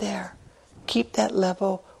 Keep it there. Keep that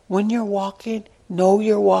level. When you're walking, know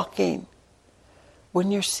you're walking.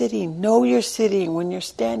 When you're sitting, know you're sitting. When you're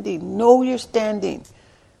standing, know you're standing.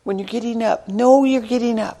 When you're getting up, know you're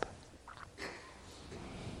getting up.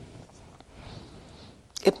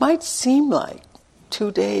 It might seem like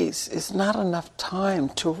 2 days is not enough time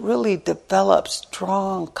to really develop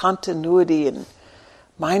strong continuity and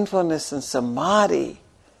mindfulness and samadhi.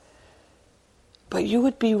 But you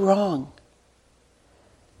would be wrong.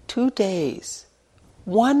 2 days,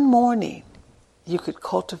 one morning, you could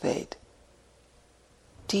cultivate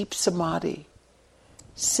deep samadhi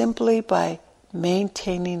simply by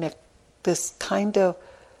maintaining this kind of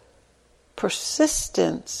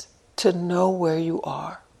persistence to know where you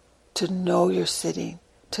are, to know you're sitting,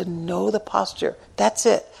 to know the posture. That's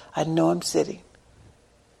it. I know I'm sitting.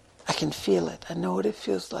 I can feel it. I know what it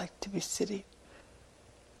feels like to be sitting.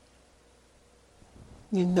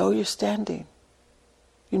 You know you're standing.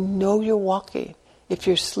 You know you're walking. If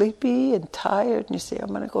you're sleepy and tired and you say, I'm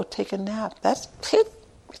going to go take a nap, that's it.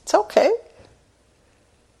 It's okay.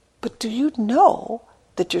 But do you know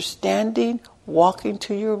that you're standing, walking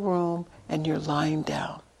to your room, and you're lying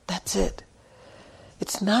down? That's it.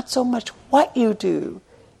 It's not so much what you do,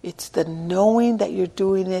 it's the knowing that you're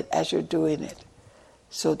doing it as you're doing it,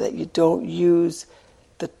 so that you don't use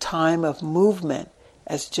the time of movement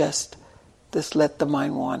as just this let the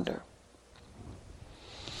mind wander.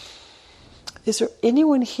 Is there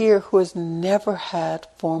anyone here who has never had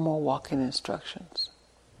formal walking instructions?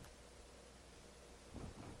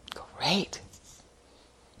 Great.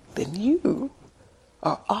 Then you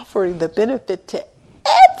are offering the benefit to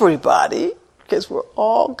everybody, because we're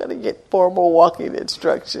all going to get formal walking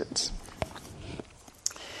instructions.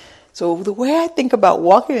 So the way I think about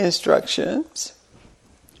walking instructions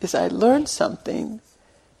is I learned something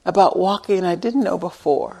about walking I didn't know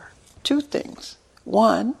before. 2 things.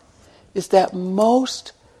 One is that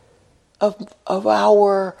most of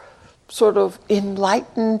our sort of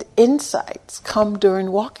enlightened insights come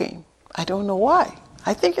during walking. I don't know why.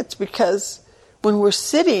 I think it's because when we're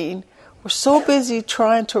sitting, we're so busy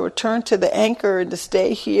trying to return to the anchor and to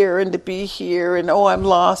stay here and to be here and oh, I'm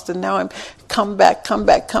lost and now I'm come back,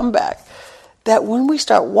 that when we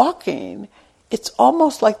start walking, it's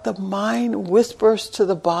almost like the mind whispers to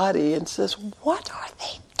the body and says, what are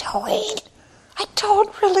they doing? I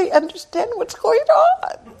don't really understand what's going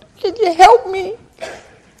on. Can you help me?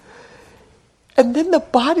 And then the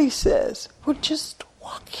body says, we're just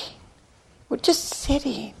walking. We're just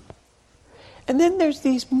sitting. And then there's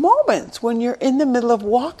these moments when you're in the middle of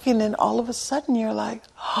walking and all of a sudden you're like,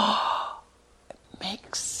 oh, it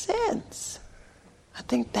makes sense. I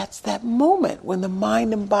think that's that moment when the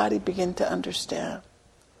mind and body begin to understand.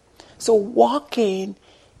 So walking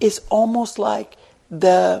is almost like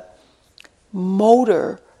the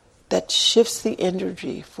motor that shifts the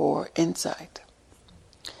energy for insight.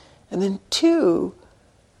 And then 2,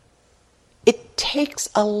 it takes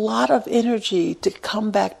a lot of energy to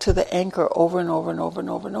come back to the anchor over and over and over and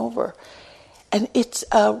over and over. And it's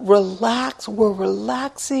we're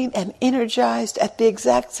relaxing and energized at the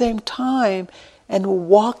exact same time, and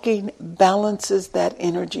walking balances that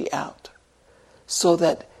energy out so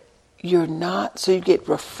that so you get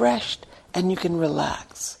refreshed and you can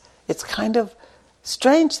relax. It's kind of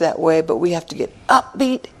strange that way, but we have to get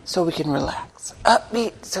upbeat so we can relax.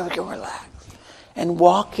 Upbeat so we can relax. And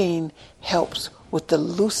walking helps with the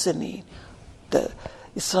loosening.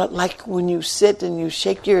 It's not like when you sit and you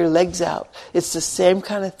shake your legs out. It's the same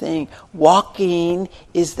kind of thing. Walking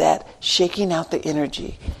is that shaking out the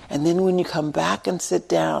energy. And then when you come back and sit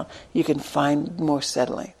down, you can find more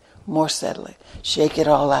settling. Shake it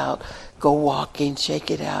all out. Go walking,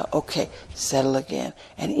 shake it out. Okay, settle again.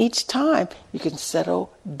 And each time you can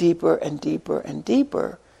settle deeper and deeper and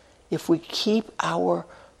deeper if we keep our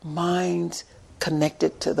minds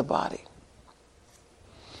connected to the body.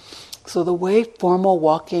 So the way formal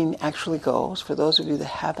walking actually goes, for those of you that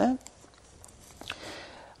haven't,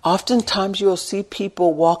 oftentimes you'll see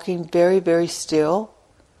people walking very, very still.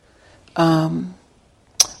 I'm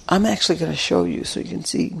actually going to show you so you can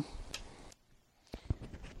see.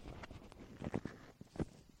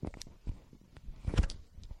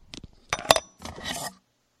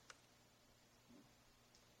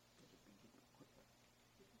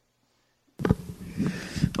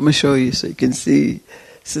 I'm going to show you so you can see,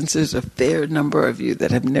 since there's a fair number of you that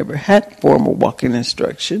have never had formal walking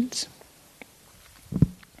instructions.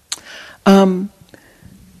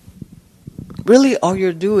 Really all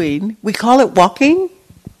you're doing, we call it walking,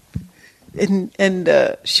 and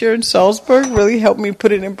Sharon Salzberg really helped me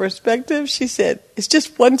put it in perspective. She said, it's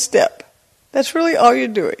just one step. That's really all you're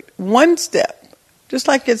doing. One step. Just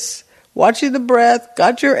like it's watching the breath,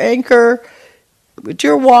 got your anchor, but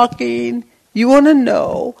you're walking. You want to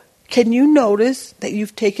know, can you notice that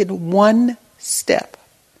you've taken one step?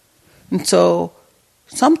 And so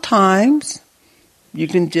sometimes you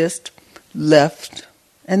can just left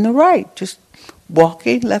and the right, just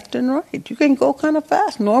walking left and right. You can go kind of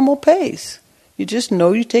fast, normal pace. You just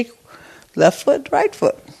know you take left foot, right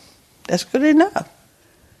foot. That's good enough.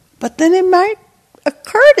 But then it might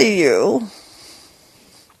occur to you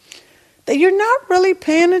that you're not really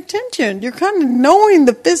paying attention. You're kind of knowing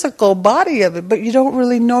the physical body of it, but you don't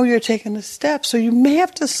really know you're taking a step. So you may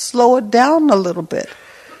have to slow it down a little bit.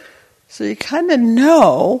 So you kind of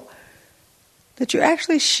know that you're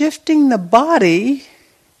actually shifting the body.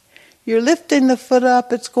 You're lifting the foot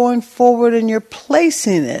up, it's going forward, and you're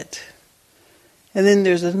placing it. And then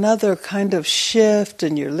there's another kind of shift,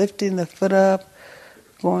 and you're lifting the foot up,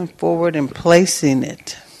 going forward, and placing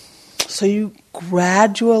it. So you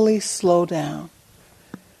gradually slow down.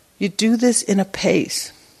 You do this in a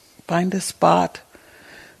pace. Find a spot,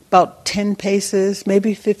 about 10 paces,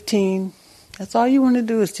 maybe 15. That's all you want to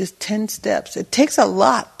do is just 10 steps. It takes a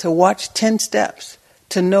lot to watch 10 steps,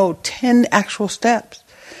 to know 10 actual steps.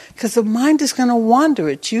 Because the mind is going to wander.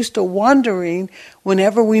 It's used to wandering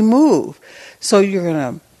whenever we move. So you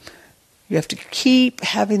have to keep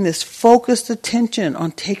having this focused attention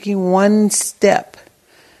on taking one step.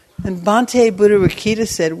 And Bhante Buddha-Rakkhita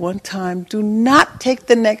said one time, do not take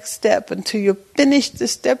the next step until you finish the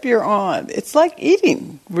step you're on. It's like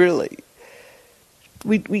eating, really.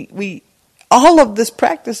 We all of this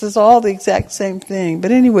practice is all the exact same thing.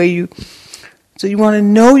 But anyway, so you want to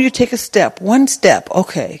know you take a step, one step,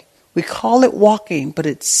 okay. We call it walking, but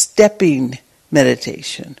it's stepping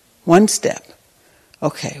meditation. One step.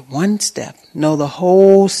 Okay, one step. Know the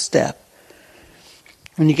whole step.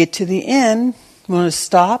 When you get to the end, you want to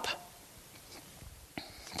stop,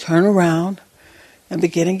 turn around, and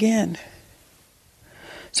begin again.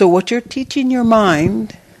 So what you're teaching your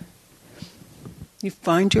mind, you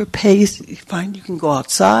find your pace, you find you can go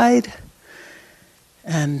outside,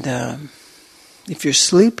 and if you're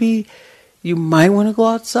sleepy, you might want to go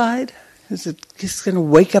outside, because it's going to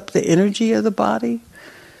wake up the energy of the body.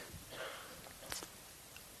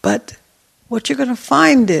 But what you're going to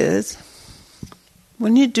find is,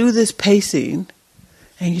 when you do this pacing,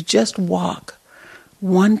 and you just walk,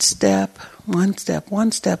 one step, one step,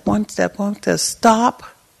 one step, one step, one step, stop,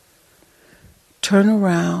 turn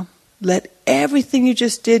around, let everything you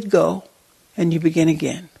just did go, and you begin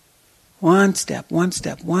again. One step, one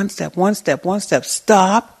step, one step, one step, one step,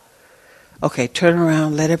 stop. Okay, turn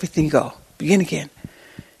around, let everything go. Begin again.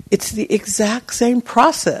 It's the exact same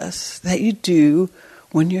process that you do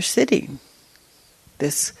when you're sitting.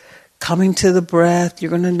 This coming to the breath, you're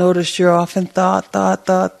going to notice you're off in thought.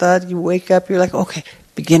 You wake up, you're like, okay,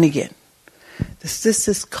 begin again.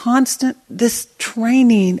 This constant, this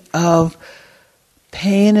training of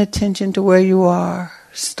paying attention to where you are,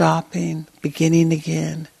 stopping, beginning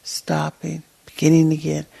again, stopping, beginning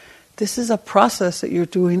again. This is a process that you're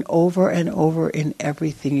doing over and over in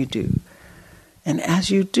everything you do. And as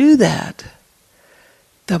you do that,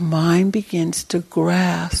 the mind begins to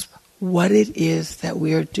grasp what it is that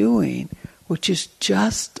we are doing, which is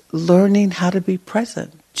just learning how to be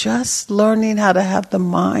present. Just learning how to have the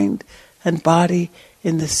mind and body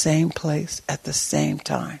in the same place at the same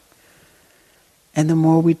time. And the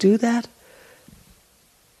more we do that,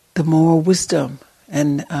 the more wisdom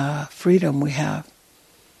and freedom we have.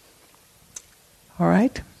 All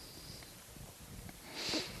right?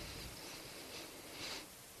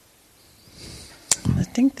 I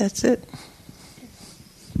think that's it.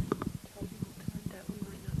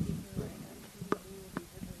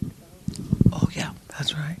 Oh yeah,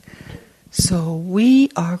 that's right. So we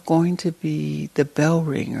are going to be the bell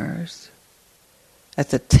ringers at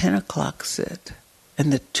the 10 o'clock sit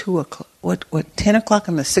and the 2 o'clock, 10 o'clock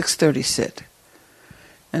and the 6:30 sit.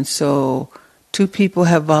 And so 2 people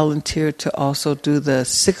have volunteered to also do the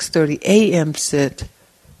 6:30 a.m. sit,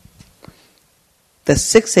 the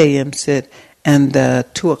 6 a.m. sit, and the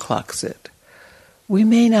 2 o'clock sit. We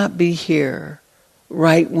may not be here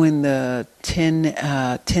right when the 10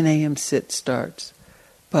 a.m. sit starts,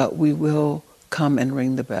 but we will come and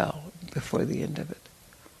ring the bell before the end of it.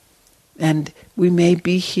 And we may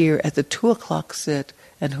be here at the 2 o'clock sit,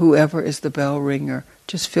 and whoever is the bell ringer,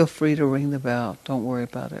 just feel free to ring the bell. Don't worry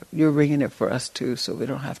about it. You're ringing it for us too, so we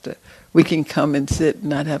don't have to. We can come and sit and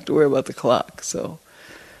not have to worry about the clock. So,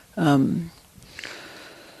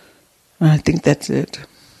 I think that's it.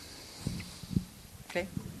 Okay.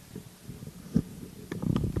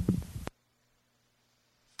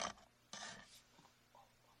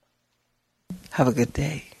 Have a good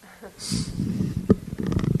day.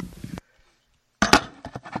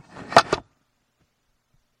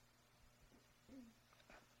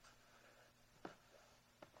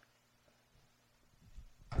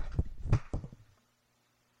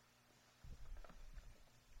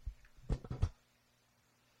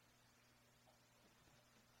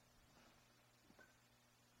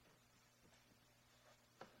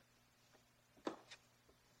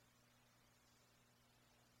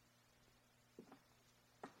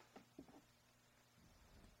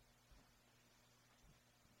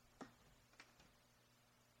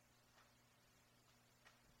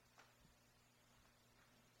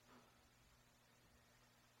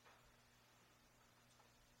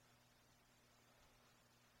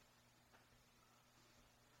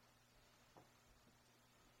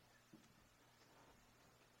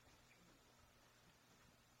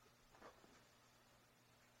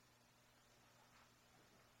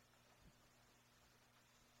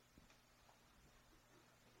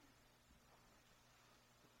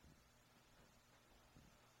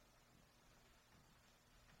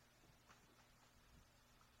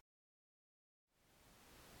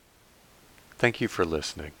 Thank you for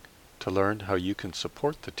listening. To learn how you can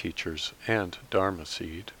support the teachers and Dharma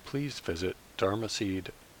Seed, please visit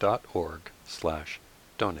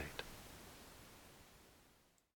dharmaseed.org/donate.